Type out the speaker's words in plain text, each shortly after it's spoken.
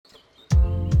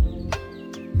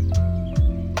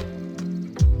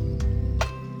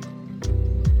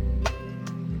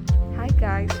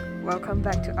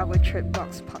welcome back to our Trip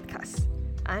Box podcast.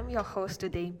 I'm your host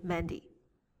today, Mandy.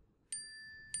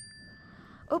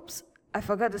 Oops, I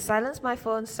forgot to silence my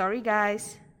phone. Sorry,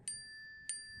 guys.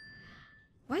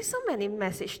 Why so many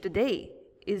messages today?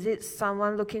 Is it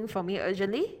someone looking for me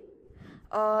urgently?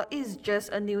 Or is just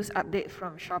a news update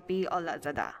from Shopee or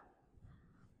Lazada?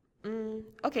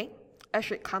 Okay, I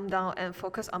should calm down and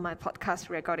focus on my podcast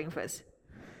recording first.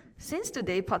 Since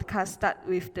today's podcast starts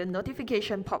with the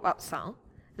notification pop-up sound,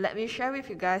 let me share with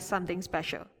you guys something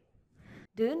special.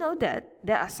 Do you know that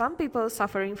there are some people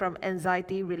suffering from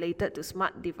anxiety related to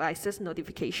smart devices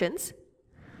notifications?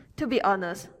 To be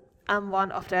honest, I'm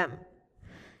one of them.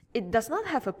 It does not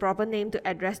have a proper name to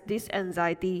address this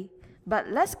anxiety, but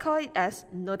let's call it as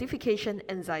notification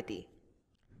anxiety.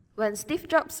 When Steve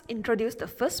Jobs introduced the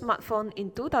first smartphone in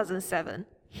 2007,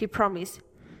 he promised,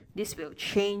 "This will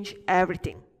change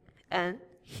everything." And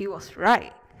he was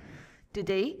right.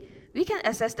 Today, we can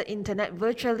access the internet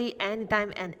virtually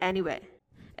anytime and anywhere.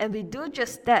 And we do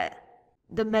just that.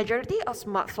 The majority of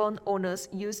smartphone owners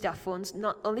use their phones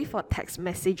not only for text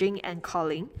messaging and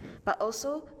calling, but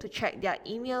also to check their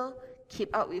email,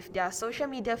 keep up with their social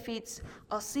media feeds,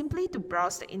 or simply to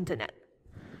browse the internet.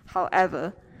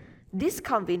 However, this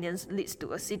convenience leads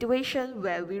to a situation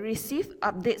where we receive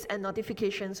updates and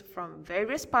notifications from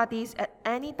various parties at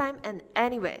any time and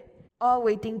anywhere, all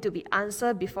waiting to be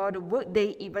answered before the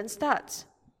workday even starts.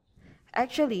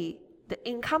 Actually, the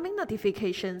incoming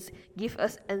notifications give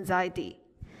us anxiety.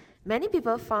 Many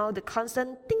people found the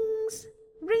constant tings,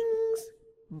 rings,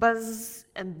 buzz,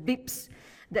 and beeps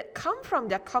that come from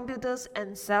their computers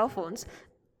and cell phones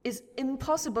is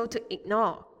impossible to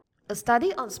ignore. A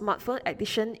study on smartphone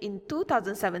addiction in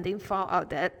 2017 found out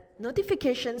that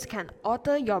notifications can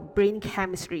alter your brain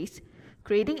chemistries,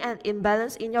 creating an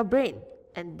imbalance in your brain,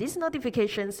 and these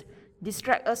notifications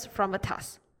distract us from a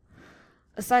task.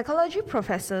 A psychology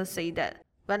professor said that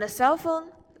when a cell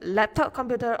phone, laptop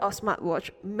computer, or smartwatch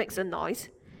makes a noise,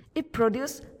 it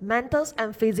produces mental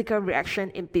and physical reaction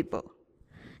in people.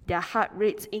 Their heart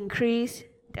rates increase,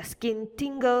 their skin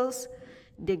tingles,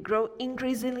 they grow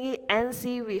increasingly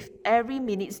antsy with every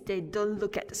minute they don't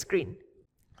look at the screen.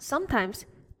 Sometimes,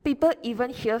 people even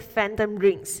hear phantom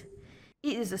rings.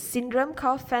 It is a syndrome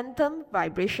called phantom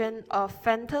vibration or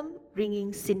phantom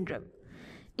ringing syndrome.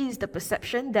 It is the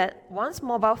perception that one's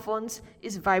mobile phone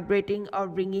is vibrating or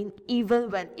ringing even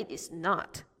when it is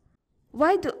not.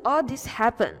 Why do all this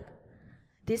happen?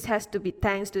 This has to be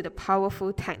thanks to the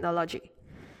powerful technology.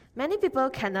 Many people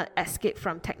cannot escape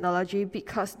from technology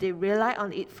because they rely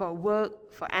on it for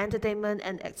work, for entertainment,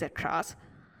 and etc.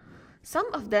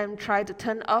 Some of them try to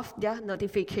turn off their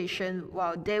notification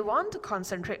while they want to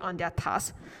concentrate on their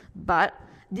task, but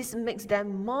this makes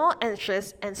them more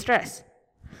anxious and stressed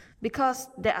because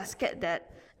they are scared that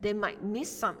they might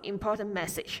miss some important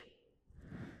message.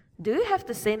 Do you have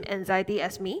the same anxiety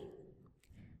as me?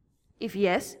 If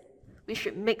yes, we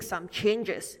should make some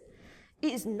changes.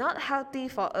 It is not healthy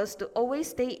for us to always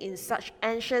stay in such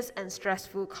anxious and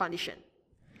stressful condition.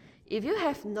 If you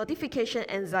have notification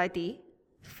anxiety,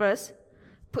 first,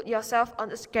 put yourself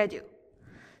on a schedule,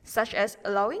 such as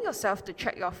allowing yourself to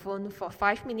check your phone for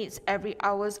 5 minutes every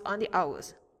hours on the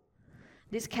hours.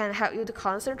 This can help you to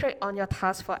concentrate on your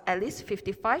task for at least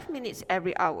 55 minutes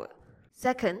every hour.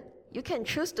 Second, you can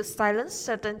choose to silence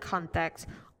certain contacts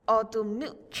or to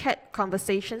mute chat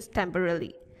conversations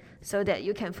temporarily, so that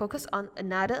you can focus on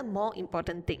another more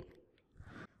important thing.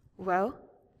 Well,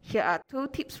 here are 2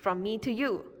 tips from me to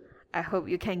you. I hope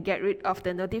you can get rid of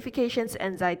the notifications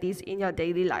anxieties in your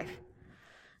daily life.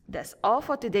 That's all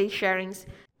for today's sharings.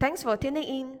 Thanks for tuning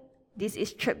in. This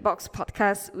is Tripbox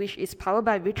Podcast, which is powered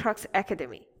by Vitrox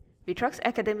Academy. Vitrox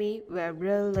Academy, where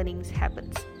real learning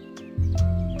happens.